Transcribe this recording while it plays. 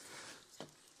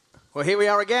Well, here we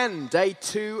are again, day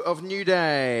 2 of New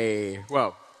Day.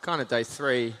 Well, kind of day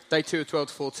 3, day 2 of 12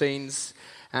 to 14s.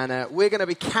 And we're going to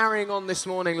be carrying on this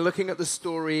morning looking at the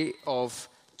story of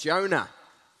Jonah.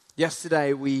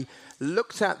 Yesterday, we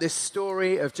looked at this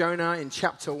story of Jonah in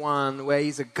chapter 1, where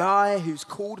he's a guy who's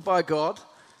called by God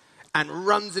and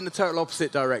runs in the total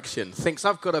opposite direction. Thinks,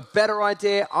 I've got a better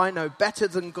idea, I know better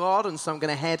than God, and so I'm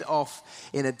going to head off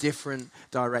in a different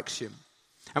direction.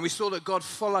 And we saw that God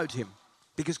followed him.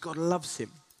 Because God loves him.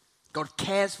 God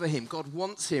cares for him. God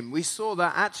wants him. We saw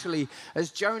that actually as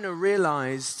Jonah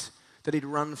realized that he'd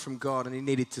run from God and he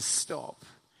needed to stop,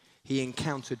 he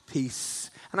encountered peace.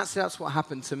 And that's what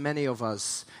happened to many of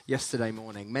us yesterday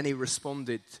morning. Many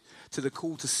responded to the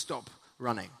call to stop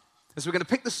running. And so we're going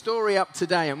to pick the story up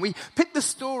today. And we pick the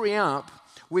story up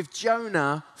with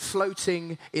Jonah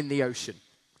floating in the ocean.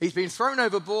 He's been thrown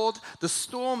overboard. The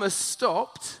storm has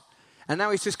stopped. And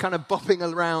now he's just kind of bopping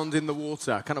around in the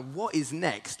water. Kind of what is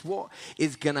next? What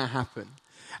is going to happen?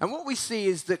 And what we see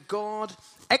is that God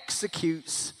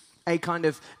executes a kind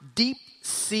of deep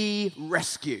sea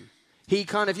rescue. He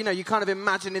kind of, you kind of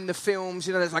imagine in the films,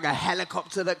 there's like a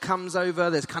helicopter that comes over.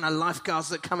 There's kind of lifeguards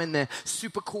that come in their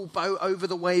super cool boat over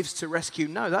the waves to rescue.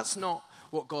 No, that's not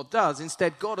what God does.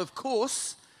 Instead, God, of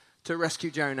course, to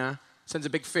rescue Jonah, sends a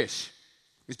big fish.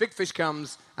 This big fish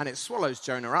comes and it swallows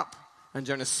Jonah up. And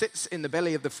Jonah sits in the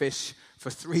belly of the fish for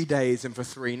 3 days and for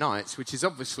 3 nights, which is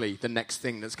obviously the next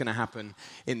thing that's going to happen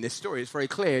in this story. It's very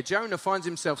clear. Jonah finds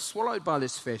himself swallowed by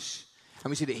this fish, and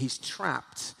we see that he's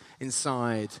trapped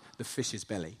inside the fish's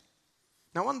belly.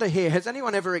 Now, I wonder here, has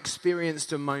anyone ever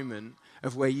experienced a moment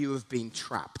of where you have been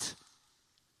trapped?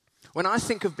 When I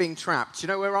think of being trapped, do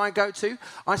you know where I go to?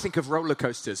 I think of roller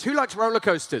coasters. Who likes roller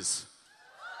coasters?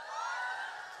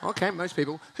 Okay, most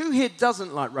people. Who here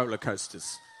doesn't like roller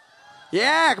coasters?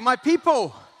 Yeah, my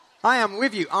people, I am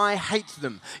with you. I hate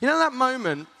them. You know that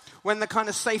moment when the kind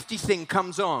of safety thing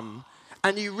comes on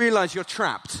and you realize you're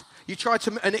trapped? You try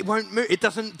to, and it won't move, it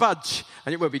doesn't budge.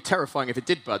 And it would be terrifying if it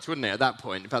did budge, wouldn't it, at that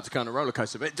point, if that's a kind of roller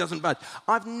coaster, but it doesn't budge.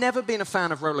 I've never been a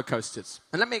fan of roller coasters.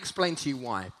 And let me explain to you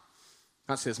why.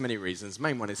 Actually, there's many reasons. The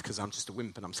main one is because I'm just a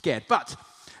wimp and I'm scared. But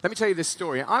let me tell you this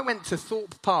story. I went to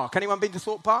Thorpe Park. Anyone been to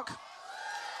Thorpe Park?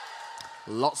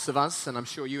 Lots of us, and I'm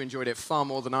sure you enjoyed it far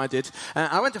more than I did.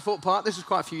 I went to Thorpe Park, this was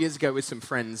quite a few years ago with some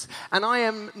friends, and I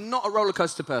am not a roller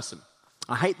coaster person.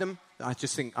 I hate them. I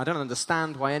just think, I don't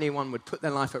understand why anyone would put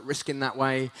their life at risk in that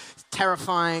way. It's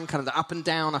terrifying, kind of the up and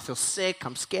down. I feel sick,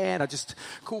 I'm scared. I just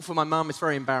call for my mum. It's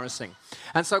very embarrassing.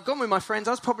 And so I've gone with my friends.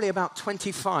 I was probably about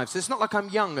 25, so it's not like I'm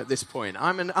young at this point.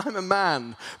 I'm a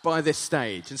man by this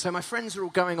stage. And so my friends are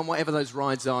all going on whatever those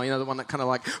rides are, the one that kind of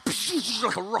like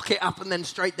a rocket up and then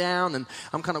straight down. And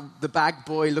I'm kind of the bag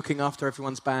boy looking after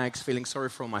everyone's bags, feeling sorry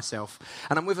for myself.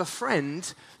 And I'm with a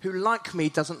friend who, like me,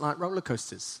 doesn't like roller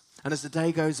coasters. And as the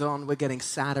day goes on, we're getting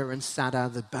sadder and sadder.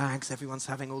 The bags, everyone's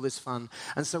having all this fun.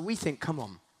 And so we think, come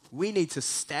on, we need to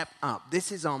step up.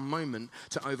 This is our moment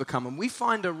to overcome. And we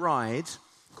find a ride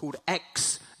called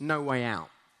X No Way Out.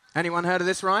 Anyone heard of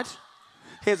this ride?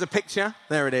 Here's a picture.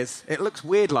 There it is. It looks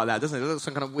weird like that, doesn't it? It looks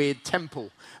like some kind of weird temple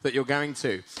that you're going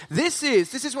to. This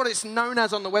is what it's known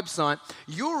as on the website,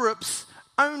 Europe's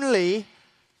only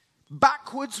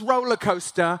backwards roller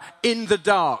coaster in the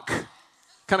dark.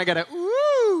 Can I get a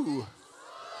ooh?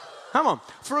 Come on.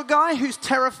 For a guy who's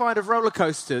terrified of roller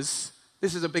coasters,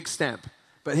 this is a big step.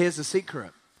 But here's the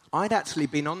secret. I'd actually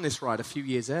been on this ride a few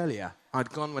years earlier. I'd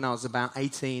gone when I was about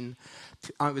 18.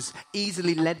 I was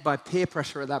easily led by peer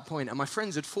pressure at that point, and my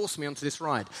friends had forced me onto this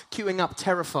ride, queuing up,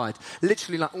 terrified,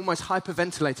 literally like almost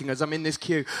hyperventilating as I'm in this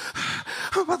queue.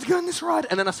 I'm about to go on this ride.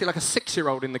 And then I see like a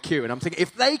 6-year-old in the queue, and I'm thinking,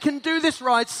 if they can do this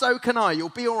ride, so can I. You'll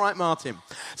be all right, Martin.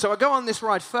 So I go on this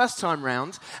ride first time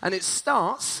round, and it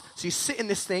starts, so you sit in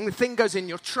this thing, the thing goes in,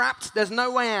 you're trapped, there's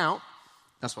no way out.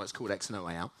 That's why it's called X No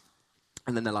Way Out.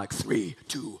 And then they're like, 3,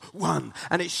 2, 1.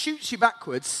 And it shoots you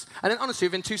backwards. And then honestly,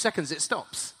 within 2 seconds, it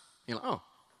stops. You're like, oh.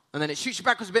 And then it shoots you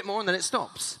backwards a bit more, and then it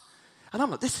stops. And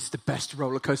I'm like, this is the best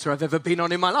roller coaster I've ever been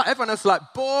on in my life. Everyone else is like,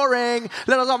 boring.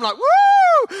 I'm like,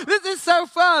 woo! This is so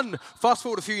fun. Fast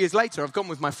forward a few years later, I've gone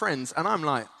with my friends, and I'm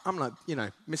like,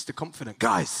 Mr. Confident.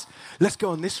 Guys, let's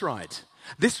go on this ride.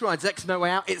 This ride's X No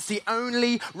Way Out. It's the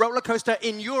only roller coaster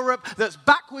in Europe that's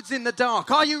backwards in the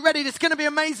dark. Are you ready? It's going to be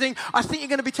amazing. I think you're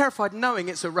going to be terrified knowing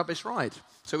it's a rubbish ride.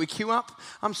 So we queue up.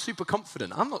 I'm super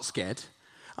confident. I'm not scared.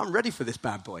 I'm ready for this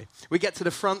bad boy. We get to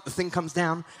the front. The thing comes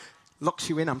down, locks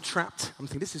you in. I'm trapped. I'm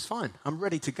thinking, this is fine. I'm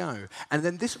ready to go. And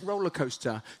then this roller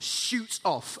coaster shoots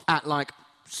off at like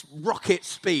rocket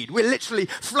speed. We're literally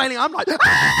flailing. I'm like,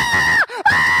 ah!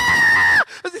 Ah!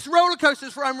 As this roller coaster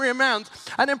is flying around.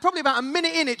 And then probably about a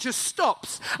minute in, it just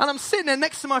stops. And I'm sitting there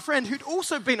next to my friend who'd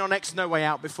also been on X No Way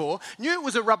Out before, knew it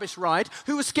was a rubbish ride,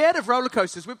 who was scared of roller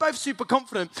coasters. We're both super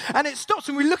confident. And it stops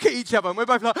and we look at each other and we're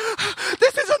both like,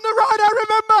 this isn't the ride I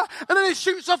remember. And then it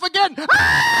shoots off again.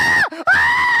 Ah!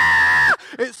 Ah!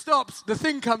 It stops. The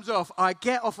thing comes off. I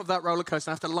get off of that roller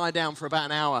coaster and I have to lie down for about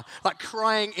an hour, like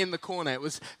crying in the corner. It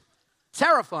was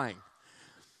terrifying.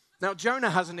 Now, Jonah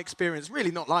has an experience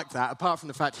really not like that, apart from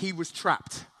the fact he was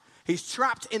trapped. He's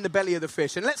trapped in the belly of the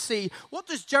fish. And let's see, what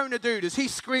does Jonah do? Does he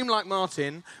scream like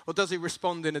Martin, or does he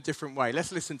respond in a different way?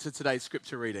 Let's listen to today's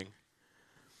scripture reading.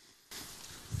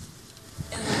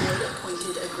 And the Lord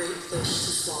appointed a great fish to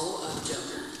swallow up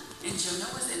Jonah. And Jonah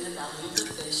was in the belly of the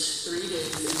fish 3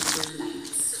 days and 3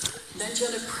 nights. Then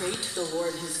Jonah prayed to the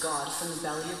Lord his God from the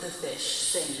belly of the fish,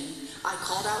 saying, I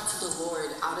called out to the Lord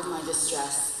out of my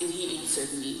distress, and he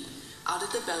answered me. Out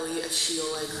of the belly of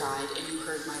Sheol I cried, and you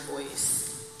heard my voice.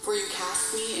 For you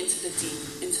cast me into the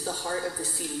deep, into the heart of the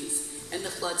seas, and the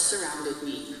flood surrounded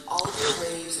me. All of your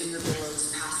waves and your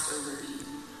billows passed over me.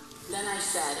 Then I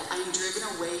said, I am driven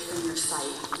away from your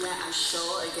sight, yet I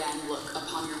shall again look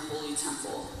upon your holy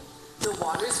temple. The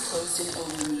waters closed in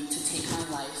over me to take my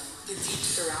life. The deep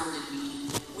surrounded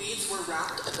me. Weeds were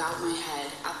wrapped about my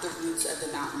head at the roots of the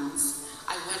mountains.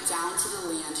 I went down to the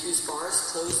land whose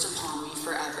bars closed upon me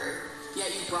forever.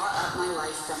 Yet you brought up my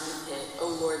life from the pit, O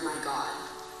Lord my God.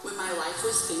 When my life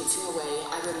was fainting away,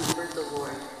 I remembered the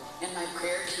Lord, and my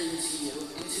prayer came to you,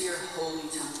 into your holy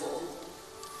temple.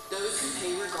 Those who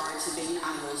pay regard to vain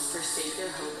idols forsake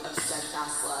their hope of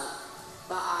steadfast love.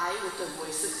 But I, with the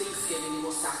voice of thanksgiving,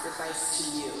 will sacrifice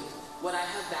to you. What I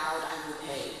have vowed, I will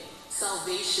pay.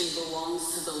 Salvation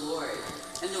belongs to the Lord.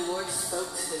 And the Lord spoke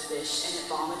to the fish, and it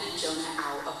vomited Jonah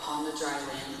out upon the dry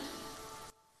land.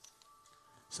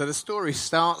 So the story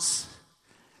starts,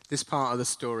 this part of the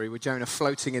story, with Jonah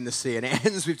floating in the sea, and it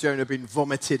ends with Jonah being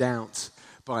vomited out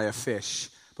by a fish.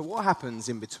 But what happens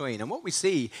in between? And what we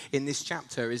see in this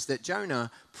chapter is that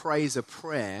Jonah prays a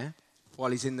prayer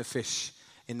while he's in the fish,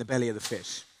 in the belly of the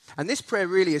fish. And this prayer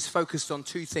really is focused on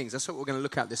two things. That's what we're going to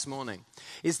look at this morning.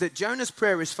 Is that Jonah's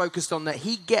prayer is focused on that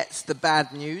he gets the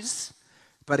bad news,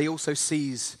 but he also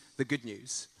sees the good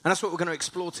news. And that's what we're going to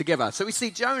explore together. So we see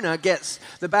Jonah gets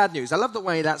the bad news. I love the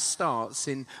way that starts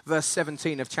in verse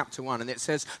 17 of chapter 1. And it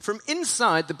says, from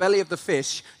inside the belly of the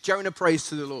fish, Jonah prays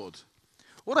to the Lord.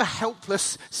 What a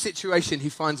helpless situation he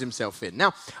finds himself in.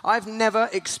 Now, I've never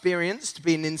experienced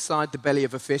being inside the belly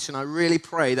of a fish, and I really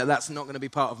pray that that's not going to be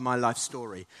part of my life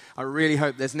story. I really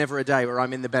hope there's never a day where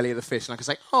I'm in the belly of the fish and I can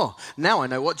say, oh, now I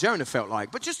know what Jonah felt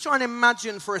like. But just try and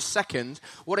imagine for a second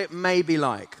what it may be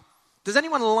like. Does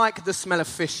anyone like the smell of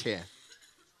fish here?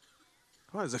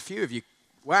 Well, there's a few of you.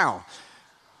 Wow.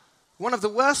 One of the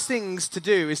worst things to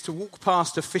do is to walk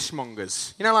past a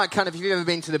fishmonger's. You know, like kind of, if you've ever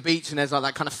been to the beach and there's like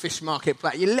that kind of fish market,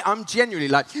 I'm genuinely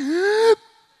like,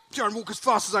 try and walk as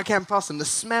fast as I can past them. The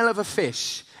smell of a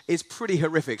fish is pretty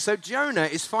horrific. So Jonah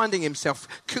is finding himself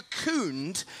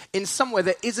cocooned in somewhere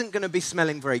that isn't going to be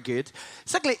smelling very good.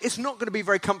 Secondly, it's not going to be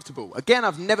very comfortable. Again,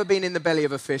 I've never been in the belly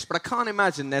of a fish, but I can't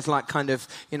imagine there's like kind of,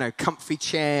 comfy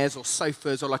chairs or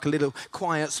sofas or like a little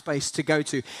quiet space to go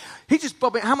to. He just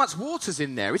bobbing. How much water's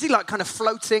in there? Is he like kind of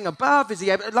floating above? Is he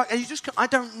able, I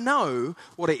don't know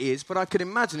what it is, but I could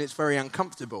imagine it's very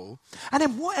uncomfortable. And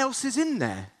then what else is in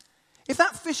there? If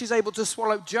that fish is able to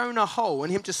swallow Jonah whole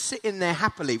and him just sitting there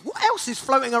happily, what else is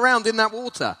floating around in that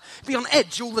water? Be on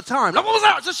edge all the time. Like, what was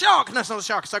that? It's a shark. No, it's not a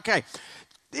shark. It's okay.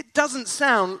 It doesn't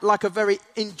sound like a very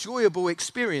enjoyable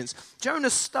experience. Jonah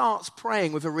starts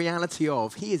praying with a reality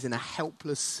of he is in a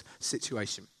helpless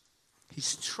situation.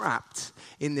 He's trapped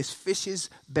in this fish's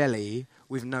belly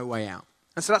with no way out.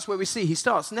 And so that's where we see he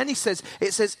starts. And then it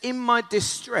says, in my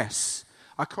distress,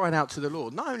 I cried out to the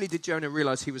Lord. Not only did Jonah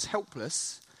realize he was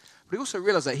helpless, but he also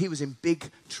realized that he was in big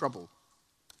trouble.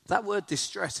 That word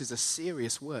distress is a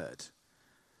serious word.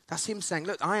 That's him saying,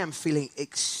 look, I am feeling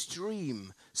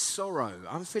extreme sorrow.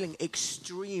 I'm feeling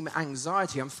extreme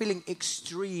anxiety. I'm feeling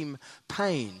extreme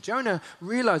pain. Jonah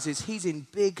realizes he's in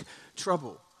big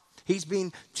trouble. He's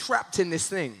been trapped in this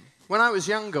thing. When I was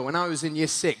younger, when I was in year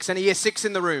 6, any year 6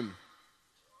 in the room?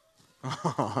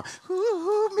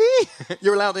 Me?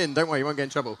 You're allowed in. Don't worry, you won't get in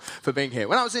trouble for being here.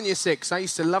 When I was in year 6, I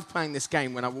used to love playing this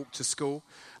game when I walked to school.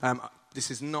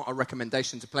 This is not a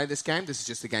recommendation to play this game. This is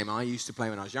just a game I used to play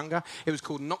when I was younger. It was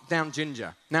called Knock Down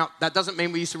Ginger. Now, that doesn't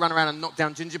mean we used to run around and knock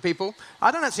down ginger people.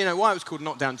 I don't actually know why it was called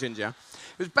Knock Down Ginger.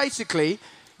 It was basically,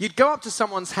 you'd go up to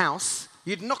someone's house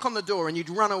you'd knock on the door and you'd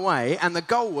run away, and the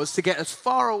goal was to get as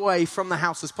far away from the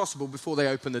house as possible before they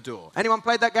opened the door. Anyone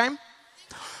played that game?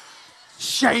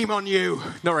 Shame on you.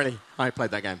 Not really. I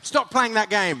played that game. Stop playing that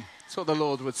game. That's what the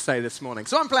Lord would say this morning.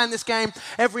 So I'm playing this game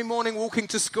every morning, walking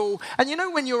to school. And you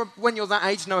know when you're that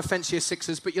age, no offense to your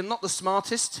sixers, but you're not the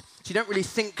smartest. So you don't really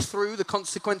think through the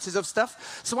consequences of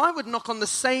stuff. So I would knock on the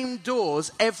same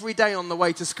doors every day on the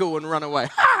way to school and run away.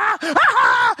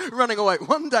 Running away.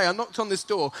 One day I knocked on this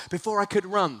door before I could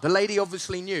run. The lady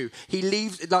obviously knew. He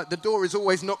leaves, like the door is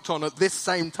always knocked on at this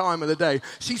same time of the day.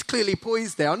 She's clearly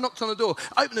poised there. I knocked on the door,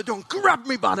 opened the door and grabbed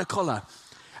me by the collar.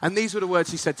 And these were the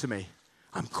words he said to me.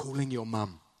 I'm calling your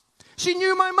mum. She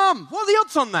knew my mum. What are the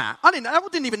odds on that? I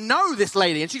didn't even know this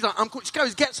lady. And she's like, she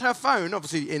goes, gets her phone.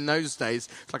 Obviously, in those days,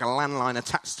 it's like a landline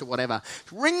attached to whatever.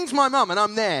 Rings my mum, and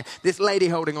I'm there, this lady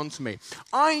holding on to me.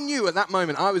 I knew at that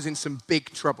moment I was in some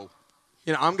big trouble.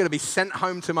 You know, I'm going to be sent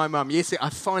home to my mum. Year 6,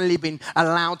 I've finally been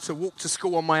allowed to walk to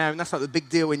school on my own. That's like the big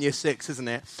deal in year 6, isn't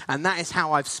it? And that is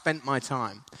how I've spent my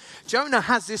time. Jonah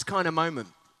has this kind of moment.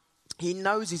 He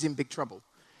knows he's in big trouble.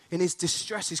 In his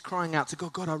distress, he's crying out to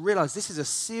God, God, I realize this is a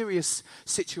serious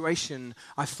situation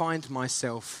I find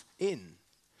myself in.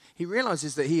 He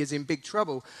realizes that he is in big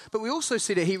trouble, but we also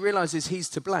see that he realizes he's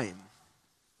to blame.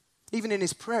 Even in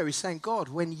his prayer, he's saying, God,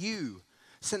 when you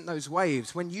sent those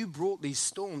waves, when you brought these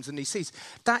storms and these seas,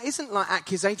 that isn't like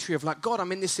accusatory of like, God,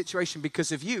 I'm in this situation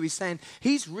because of you. He's saying,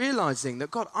 he's realizing that,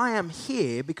 God, I am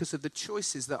here because of the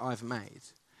choices that I've made.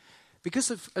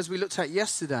 Because of, as we looked at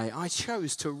yesterday, I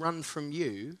chose to run from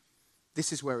you.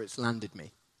 This is where it's landed me.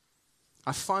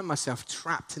 I find myself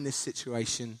trapped in this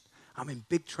situation. I'm in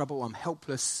big trouble. I'm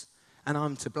helpless, and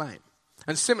I'm to blame.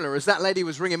 And similar, as that lady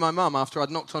was ringing my mum after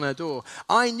I'd knocked on her door,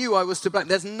 I knew I was to blame.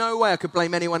 There's no way I could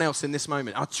blame anyone else in this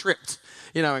moment. I tripped,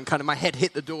 and kind of my head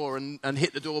hit the door and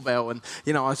hit the doorbell, and,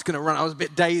 I was going to run. I was a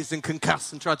bit dazed and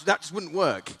concussed and that just wouldn't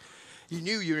work. You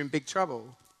knew you were in big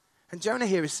trouble. And Jonah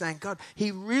here is saying, God,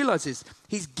 he realizes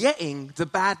he's getting the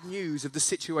bad news of the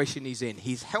situation he's in.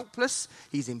 He's helpless,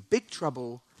 he's in big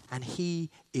trouble, and he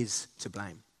is to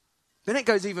blame. Then it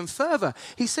goes even further.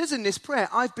 He says in this prayer,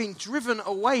 I've been driven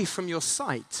away from your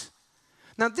sight.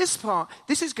 Now this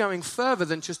is going further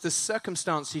than just the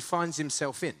circumstance he finds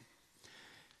himself in.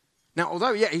 Now,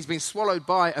 although, he's been swallowed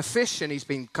by a fish and he's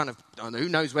been kind of, who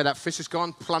knows where that fish has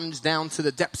gone, plunged down to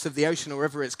the depths of the ocean or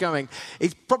wherever it's going.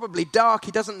 It's probably dark.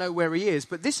 He doesn't know where he is.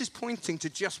 But this is pointing to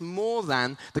just more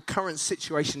than the current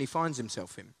situation he finds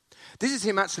himself in. This is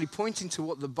him actually pointing to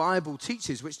what the Bible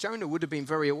teaches, which Jonah would have been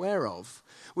very aware of,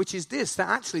 which is this, that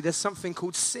actually there's something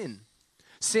called sin.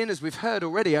 Sin, as we've heard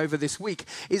already over this week,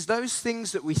 is those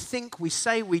things that we think, we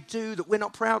say, we do that we're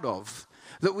not proud of.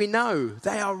 That we know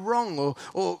they are wrong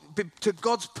or to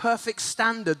God's perfect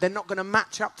standard, they're not going to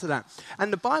match up to that.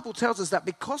 And the Bible tells us that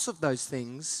because of those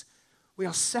things, we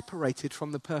are separated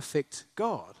from the perfect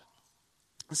God.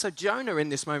 And so Jonah in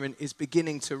this moment is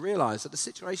beginning to realize that the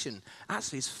situation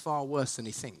actually is far worse than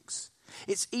he thinks.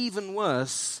 It's even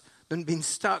worse than being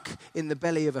stuck in the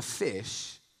belly of a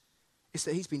fish. It's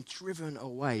that he's been driven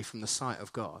away from the sight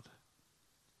of God.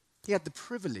 He had the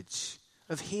privilege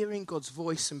of hearing God's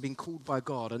voice and being called by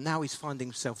God, and now he's finding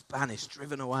himself banished,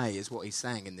 driven away, is what he's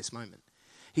saying in this moment.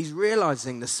 He's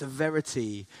realizing the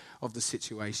severity of the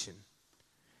situation.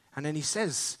 And then he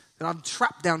says that I'm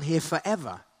trapped down here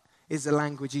forever, is the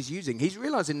language he's using. He's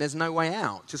realizing there's no way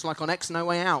out, just like on X, No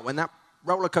Way Out, when that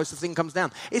roller coaster thing comes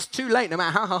down. It's too late, no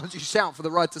matter how hard you shout for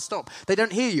the ride to stop. They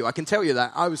don't hear you, I can tell you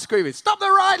that. I was screaming, stop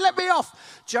the ride, let me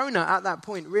off. Jonah, at that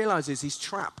point, realizes he's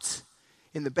trapped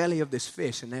in the belly of this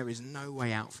fish, and there is no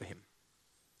way out for him.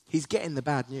 He's getting the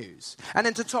bad news. And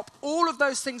then to top all of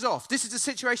those things off, this is the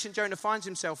situation Jonah finds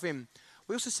himself in.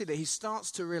 We also see that he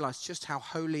starts to realize just how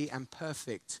holy and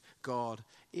perfect God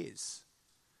is.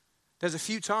 There's a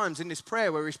few times in this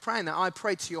prayer where he's praying that I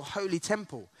pray to your holy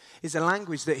temple, is a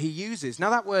language that he uses. Now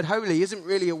that word holy isn't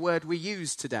really a word we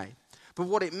use today. But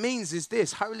what it means is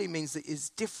this. Holy means that it's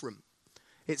different.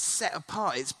 It's set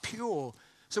apart. It's pure.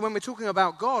 So when we're talking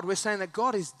about God, we're saying that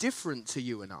God is different to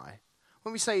you and I.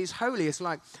 When we say he's holy, it's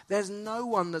like there's no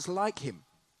one that's like him.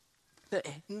 That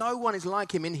no one is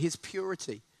like him in his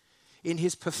purity, in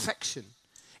his perfection,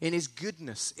 in his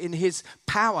goodness, in his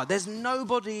power. There's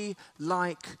nobody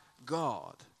like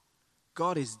God.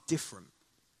 God is different.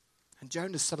 And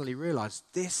Jonah suddenly realized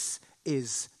this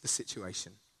is the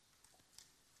situation.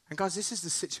 And guys, this is the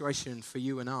situation for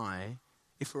you and I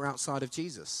if we're outside of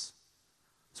Jesus.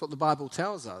 That's what the Bible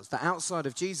tells us, that outside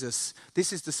of Jesus,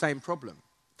 this is the same problem.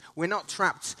 We're not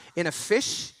trapped in a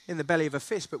fish, in the belly of a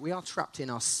fish, but we are trapped in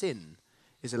our sin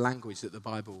is a language that the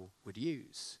Bible would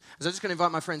use. So I'm just going to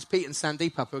invite my friends Pete and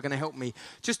Sandeep up, who are going to help me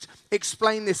just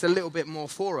explain this a little bit more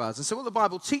for us. And so what the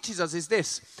Bible teaches us is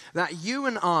this, that you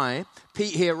and I,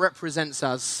 Pete here represents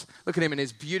us. Look at him in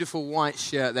his beautiful white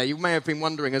shirt there. You may have been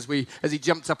wondering as he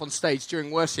jumped up on stage during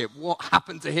worship, what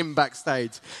happened to him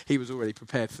backstage? He was already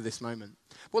prepared for this moment.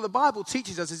 What the Bible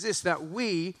teaches us is this, that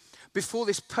we, before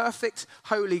this perfect,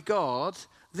 holy God,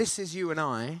 this is you and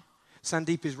I.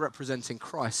 Sandeep is representing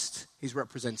Christ. He's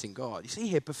representing God. You see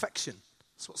here, perfection.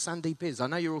 That's what Sandeep is. I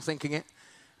know you're all thinking it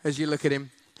as you look at him.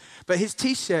 But his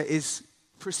t-shirt is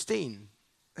pristine.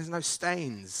 There's no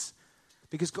stains.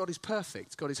 Because God is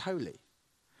perfect. God is holy.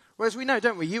 Whereas we know,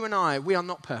 don't we? You and I, we are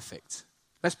not perfect.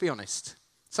 Let's be honest.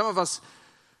 Some of us,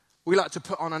 we like to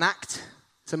put on an act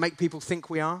to make people think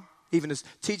we are. Even as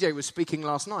TJ was speaking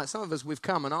last night, some of us, we've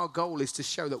come and our goal is to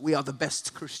show that we are the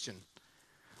best Christian.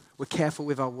 We're careful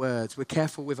with our words. We're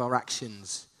careful with our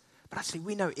actions. But actually,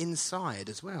 we know inside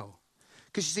as well.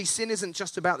 Because you see, sin isn't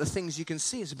just about the things you can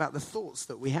see. It's about the thoughts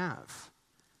that we have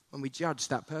when we judge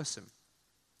that person.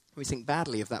 When we think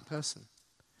badly of that person.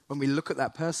 When we look at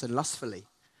that person lustfully.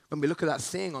 When we look at that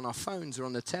thing on our phones or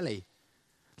on the telly.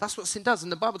 That's what sin does.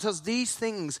 And the Bible tells us these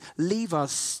things leave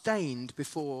us stained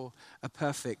before a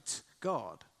perfect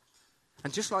God.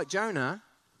 And just like Jonah,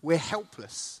 we're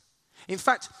helpless. In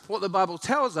fact, what the Bible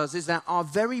tells us is that our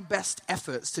very best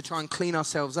efforts to try and clean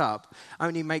ourselves up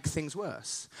only make things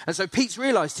worse. And so Pete's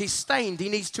realized he's stained, he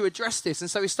needs to address this. And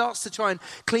so he starts to try and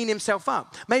clean himself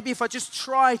up. Maybe if I just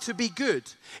try to be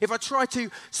good, if I try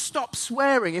to stop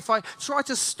swearing, if I try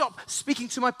to stop speaking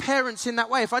to my parents in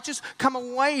that way, if I just come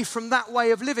away from that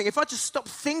way of living, if I just stop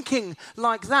thinking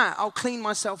like that, I'll clean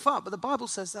myself up. But the Bible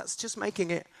says that's just making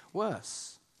it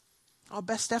worse. Our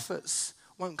best efforts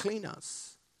won't clean us.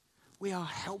 We are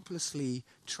helplessly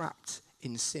trapped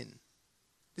in sin.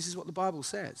 This is what the Bible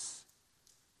says.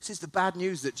 This is the bad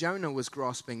news that Jonah was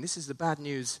grasping. This is the bad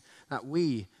news that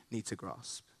we need to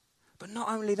grasp. But not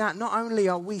only that, not only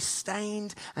are we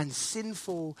stained and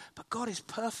sinful, but God is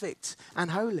perfect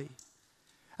and holy.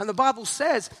 And the Bible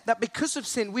says that because of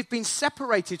sin, we've been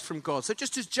separated from God. So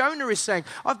just as Jonah is saying,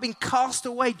 I've been cast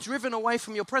away, driven away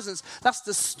from your presence, that's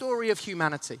the story of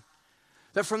humanity.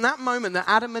 That from that moment that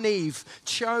Adam and Eve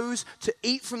chose to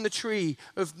eat from the tree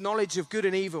of knowledge of good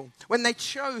and evil, when they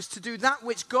chose to do that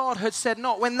which God had said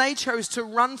not, when they chose to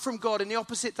run from God in the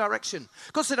opposite direction,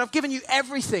 God said, I've given you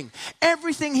everything.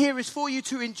 Everything here is for you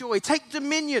to enjoy. Take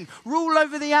dominion, rule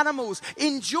over the animals,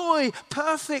 enjoy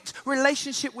perfect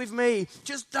relationship with me.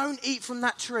 Just don't eat from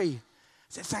that tree. I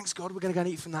said, thanks God, we're going to go and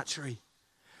eat from that tree.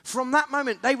 From that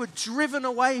moment, they were driven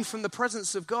away from the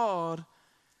presence of God.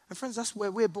 And friends, that's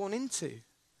where we're born into.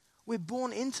 We're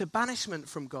born into banishment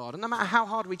from God. And no matter how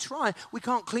hard we try, we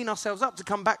can't clean ourselves up to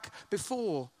come back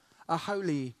before a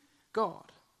holy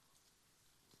God.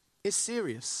 It's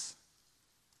serious.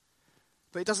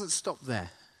 But it doesn't stop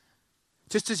there.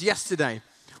 Just as yesterday,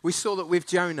 we saw that with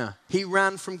Jonah, he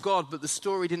ran from God, but the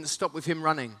story didn't stop with him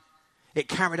running. It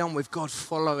carried on with God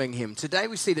following him. Today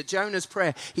we see that Jonah's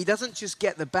prayer, he doesn't just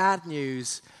get the bad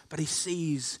news, but he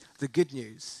sees the good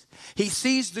news. He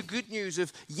sees the good news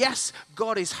of, yes,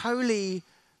 God is holy,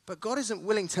 but God isn't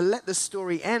willing to let the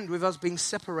story end with us being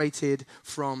separated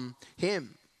from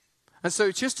him. And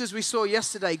so just as we saw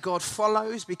yesterday, God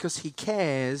follows because he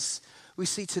cares, we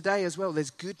see today as well,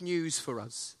 there's good news for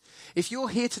us. If you're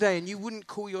here today and you wouldn't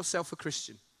call yourself a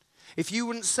Christian, if you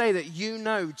wouldn't say that you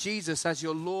know Jesus as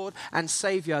your Lord and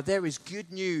Savior, there is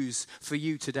good news for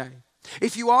you today.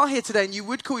 If you are here today and you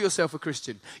would call yourself a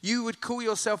Christian, you would call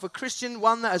yourself a Christian,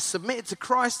 one that has submitted to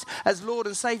Christ as Lord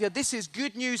and Savior, this is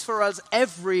good news for us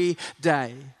every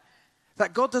day.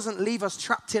 That God doesn't leave us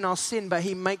trapped in our sin, but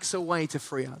he makes a way to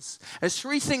free us. There's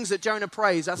three things that Jonah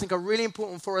prays I think are really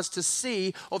important for us to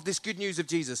see of this good news of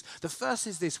Jesus. The first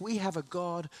is this: we have a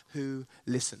God who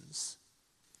listens.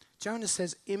 Jonah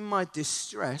says, in my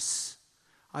distress,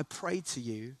 I prayed to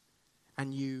you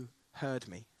and you heard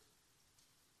me.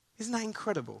 Isn't that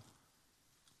incredible?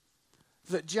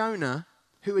 That Jonah,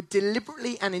 who had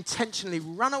deliberately and intentionally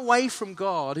run away from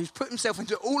God, who's put himself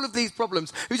into all of these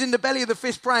problems, who's in the belly of the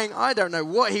fish praying, I don't know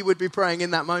what he would be praying in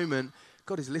that moment,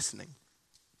 God is listening.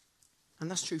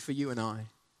 And that's true for you and I.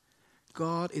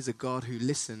 God is a God who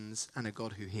listens and a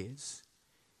God who hears.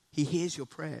 He hears your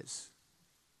prayers.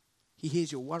 He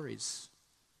hears your worries.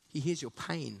 He hears your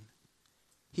pain.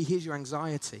 He hears your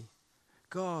anxiety.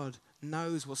 God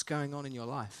knows what's going on in your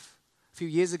life. A few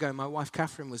years ago, my wife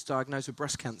Catherine was diagnosed with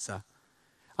breast cancer.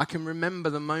 I can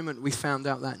remember the moment we found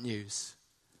out that news.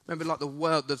 Remember like the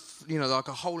world, like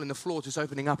a hole in the floor just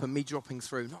opening up and me dropping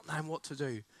through, not knowing what to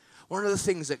do. One of the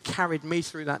things that carried me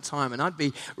through that time, and I'd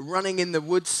be running in the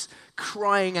woods,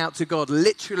 crying out to God,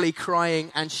 literally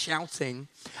crying and shouting.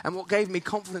 And what gave me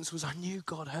confidence was I knew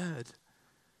God heard.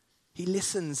 He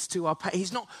listens to our pain.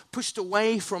 He's not pushed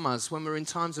away from us when we're in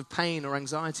times of pain or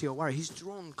anxiety or worry. He's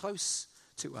drawn close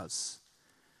to us.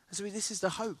 And so this is the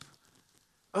hope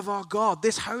of our God.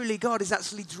 This holy God is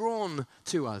actually drawn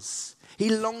to us. He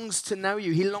longs to know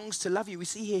you. He longs to love you. We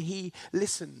see here he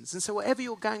listens. And so whatever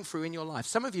you're going through in your life,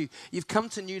 some of you, you've come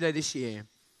to New Day this year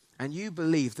and you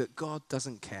believe that God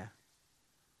doesn't care,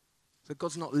 that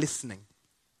God's not listening,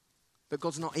 that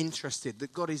God's not interested,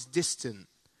 that God is distant.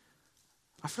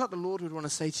 I feel like the Lord would want to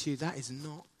say to you, that is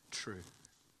not true.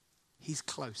 He's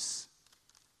close.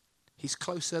 He's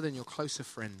closer than your closer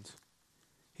friend.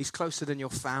 He's closer than your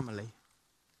family.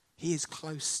 He is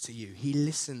close to you. He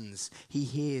listens. He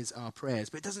hears our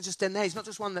prayers. But it doesn't just end there. He's not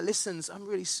just one that listens. I'm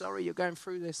really sorry you're going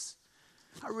through this.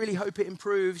 I really hope it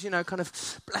improves, kind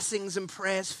of blessings and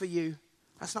prayers for you.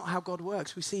 That's not how God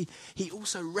works. We see he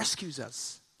also rescues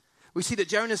us. We see that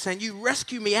Jonah's saying, you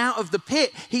rescue me out of the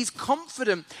pit. He's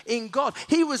confident in God.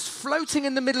 He was floating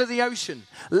in the middle of the ocean.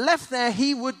 Left there,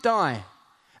 he would die.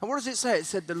 And what does it say? It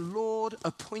said the Lord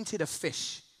appointed a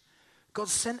fish. God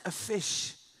sent a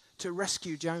fish to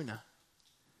rescue Jonah.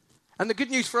 And the good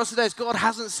news for us today is God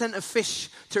hasn't sent a fish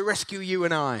to rescue you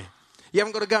and I. You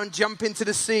haven't got to go and jump into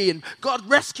the sea and God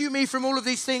rescue me from all of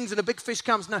these things and a big fish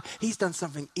comes. No, he's done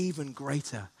something even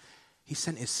greater. He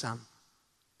sent his son.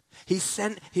 He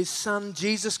sent his son,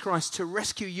 Jesus Christ, to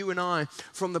rescue you and I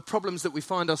from the problems that we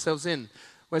find ourselves in.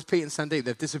 Where's Pete and Sandeep?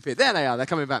 They've disappeared. There they are. They're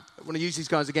coming back. I want to use these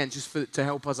guys again just to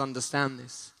help us understand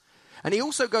this. And he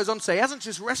also goes on to say, he hasn't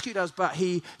just rescued us, but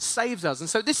he saves us. And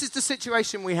so this is the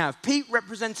situation we have. Pete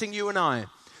representing you and I,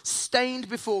 stained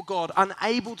before God,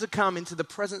 unable to come into the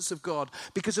presence of God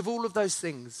because of all of those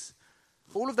things.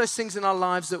 All of those things in our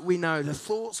lives that we know, the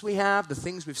thoughts we have, the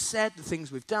things we've said, the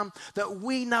things we've done, that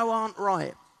we know aren't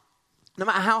right. No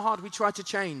matter how hard we try to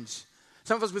change.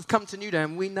 Some of us, we've come to New Day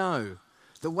and we know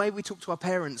the way we talk to our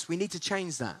parents, we need to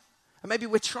change that. And maybe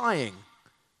we're trying,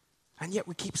 and yet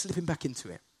we keep slipping back into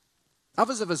it.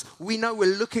 Others of us, we know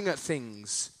we're looking at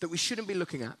things that we shouldn't be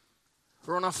looking at.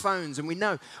 We're on our phones and we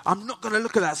know, I'm not going to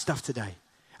look at that stuff today.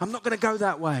 I'm not going to go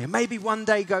that way. And maybe one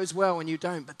day goes well and you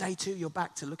don't, but day two, you're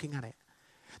back to looking at it.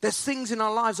 There's things in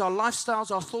our lives, our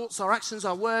lifestyles, our thoughts, our actions,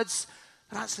 our words,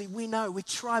 that actually we know, we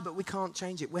try, but we can't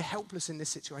change it. We're helpless in this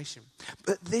situation.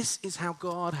 But this is how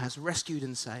God has rescued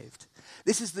and saved.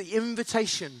 This is the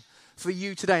invitation for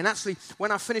you today. And actually,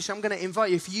 when I finish, I'm going to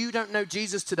invite you. If you don't know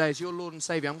Jesus today as your Lord and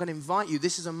Savior, I'm going to invite you.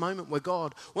 This is a moment where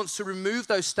God wants to remove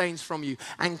those stains from you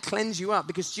and cleanse you up.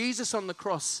 Because Jesus on the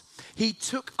cross, he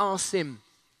took our sin.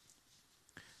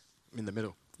 I'm in the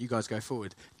middle. You guys go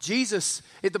forward. Jesus,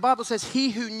 the Bible says, he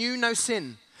who knew no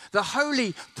sin, the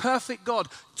holy, perfect God,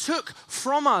 took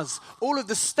from us all of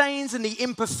the stains and the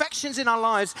imperfections in our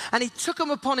lives, and he took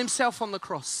them upon himself on the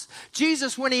cross.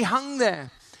 Jesus, when he hung there,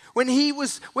 when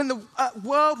the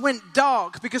world went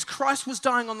dark because Christ was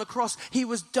dying on the cross, he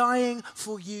was dying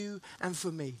for you and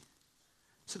for me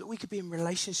so that we could be in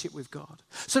relationship with God,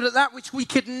 so that which we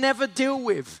could never deal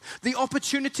with, the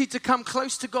opportunity to come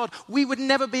close to God, we would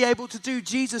never be able to do.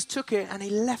 Jesus took it and he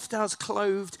left us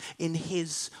clothed in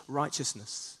his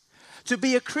righteousness. To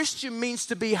be a Christian means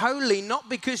to be holy, not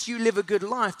because you live a good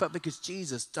life, but because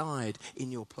Jesus died in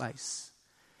your place.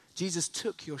 Jesus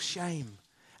took your shame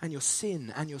and your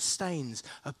sin and your stains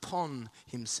upon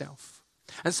himself.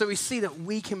 And so we see that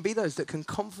we can be those that can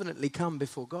confidently come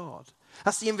before God.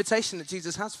 That's the invitation that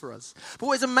Jesus has for us. But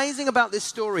what is amazing about this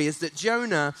story is that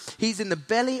Jonah, he's in the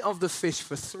belly of the fish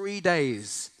for 3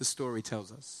 days, the story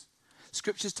tells us.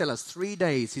 Scriptures tell us 3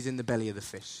 days he's in the belly of the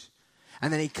fish.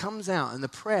 And then he comes out, and the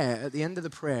prayer, at the end of the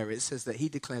prayer, it says that he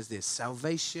declares this: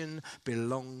 salvation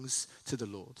belongs to the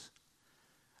Lord.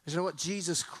 And you know what?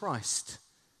 Jesus Christ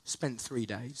spent 3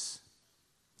 days,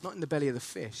 not in the belly of the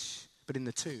fish, but in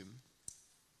the tomb.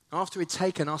 After he'd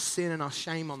taken our sin and our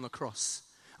shame on the cross,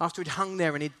 after he'd hung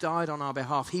there and he'd died on our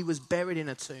behalf, he was buried in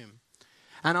a tomb.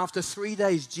 And after 3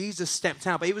 days, Jesus stepped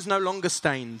out, but he was no longer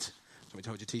stained. Let me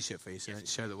hold your t-shirt for you so you don't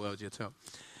show the world your top.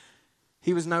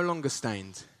 He was no longer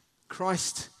stained.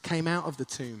 Christ came out of the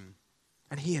tomb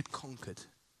and he had conquered.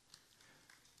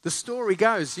 The story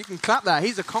goes, you can clap that,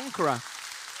 he's a conqueror.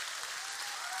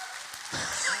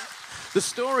 The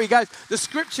story goes, the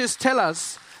scriptures tell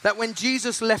us that when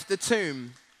Jesus left the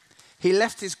tomb, he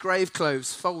left his grave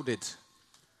clothes folded.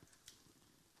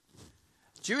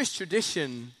 Jewish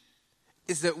tradition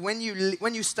is that when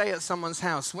you stay at someone's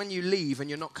house, when you leave and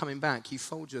you're not coming back, you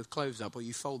fold your clothes up or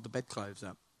you fold the bedclothes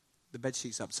up. the bed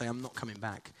sheets up, say, I'm not coming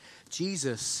back.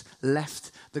 Jesus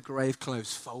left the grave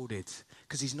clothes folded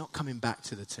because he's not coming back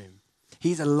to the tomb.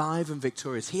 He's alive and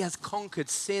victorious. He has conquered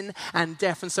sin and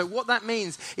death. And so what that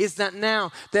means is that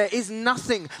now there is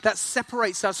nothing that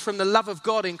separates us from the love of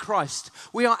God in Christ.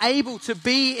 We are able to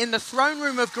be in the throne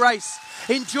room of grace,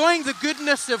 enjoying the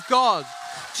goodness of God.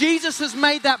 Jesus has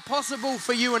made that possible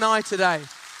for you and I today.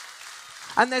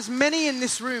 And there's many in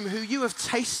this room who you have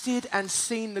tasted and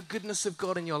seen the goodness of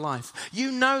God in your life. You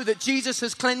know that Jesus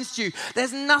has cleansed you.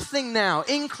 There's nothing now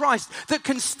in Christ that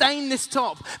can stain this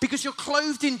top because you're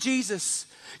clothed in Jesus.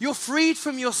 You're freed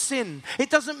from your sin. It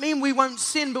doesn't mean we won't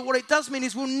sin, but what it does mean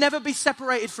is we'll never be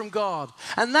separated from God.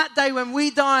 And that day when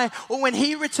we die or when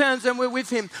he returns and we're with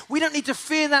him, we don't need to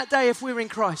fear that day if we're in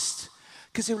Christ,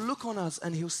 because he'll look on us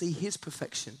and he'll see his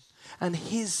perfection and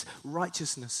his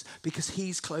righteousness because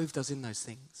he's clothed us in those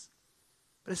things.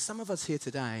 But there's some of us here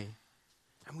today,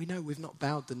 and we know we've not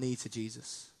bowed the knee to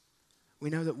Jesus. We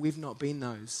know that we've not been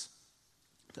those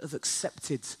that have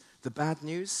accepted the bad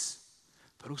news,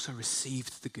 but also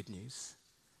received the good news.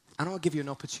 And I want to give you an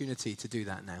opportunity to do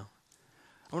that now.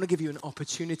 I want to give you an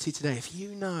opportunity today. If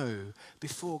you know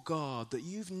before God that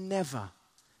you've never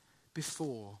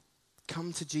before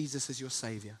come to Jesus as your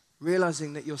Savior,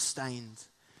 realizing that you're stained,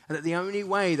 and that the only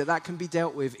way that that can be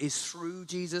dealt with is through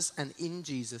Jesus and in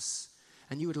Jesus,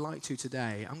 and you would like to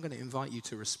today, I'm going to invite you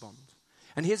to respond.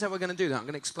 And here's how we're going to do that. I'm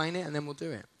going to explain it and then we'll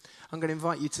do it. I'm going to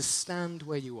invite you to stand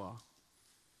where you are.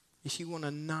 If you want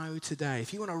to know today,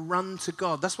 if you want to run to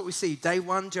God, that's what we see. Day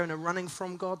 1, Jonah running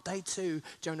from God. Day 2,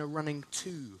 Jonah running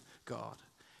to God.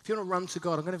 If you want to run to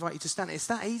God, I'm going to invite you to stand. It's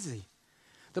that easy.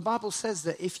 The Bible says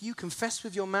that if you confess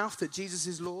with your mouth that Jesus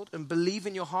is Lord and believe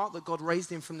in your heart that God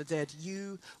raised him from the dead,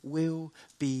 you will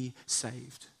be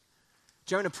saved.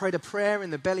 Jonah prayed a prayer in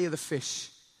the belly of the fish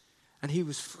and he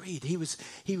was freed. He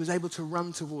was able to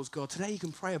run towards God. Today you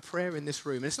can pray a prayer in this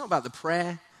room. And it's not about the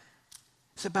prayer.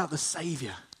 It's about the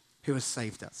Savior who has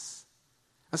saved us.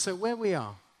 And so where we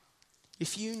are,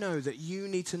 if you know that you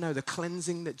need to know the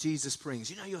cleansing that Jesus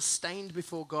brings, you know you're stained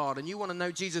before God and you want to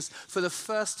know Jesus for the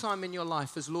first time in your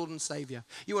life as Lord and Savior,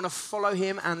 you want to follow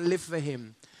him and live for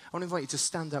him, I want to invite you to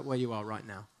stand up where you are right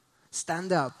now.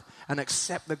 Stand up and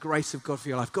accept the grace of God for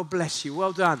your life. God bless you.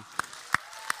 Well done.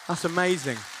 That's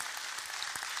amazing.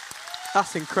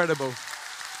 That's incredible.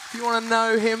 If you want to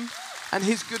know him and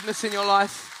his goodness in your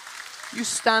life, you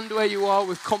stand where you are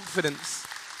with confidence.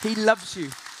 He loves you.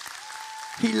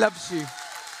 He loves you.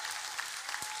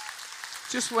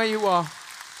 Just where you are.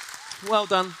 Well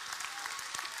done.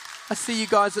 I see you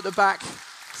guys at the back.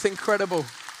 It's incredible.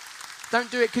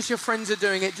 Don't do it because your friends are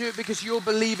doing it. Do it because you're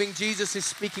believing Jesus is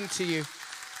speaking to you.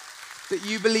 That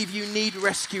you believe you need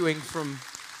rescuing from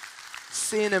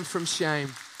sin and from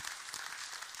shame.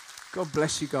 God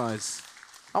bless you guys.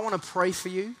 I want to pray for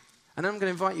you. And I'm going to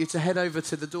invite you to head over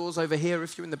to the doors over here.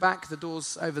 If you're in the back, the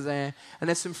doors over there. And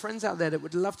there's some friends out there that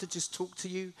would love to just talk to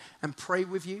you and pray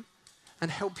with you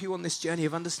and help you on this journey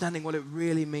of understanding what it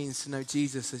really means to know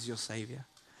Jesus as your Savior.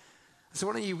 So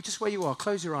why don't you, just where you are,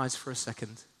 close your eyes for a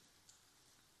second.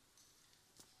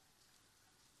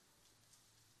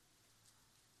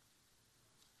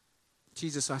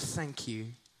 Jesus, I thank you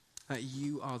that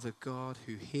you are the God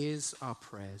who hears our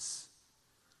prayers.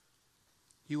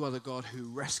 You are the God who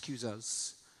rescues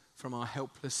us from our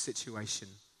helpless situation.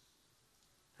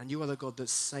 And you are the God that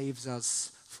saves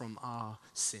us from our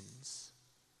sins.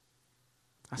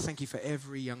 I thank you for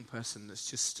every young person that's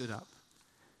just stood up,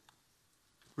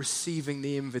 receiving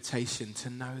the invitation to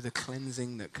know the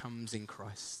cleansing that comes in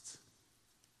Christ.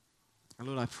 And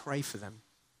Lord, I pray for them.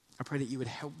 I pray that you would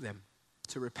help them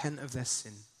to repent of their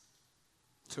sin,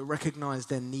 to recognize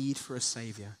their need for a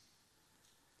Savior,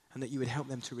 and that you would help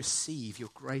them to receive your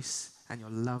grace and your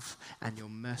love and your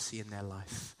mercy in their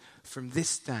life from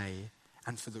this day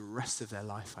and for the rest of their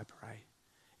life, I pray.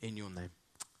 In your name.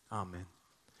 Amen.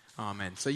 Amen. So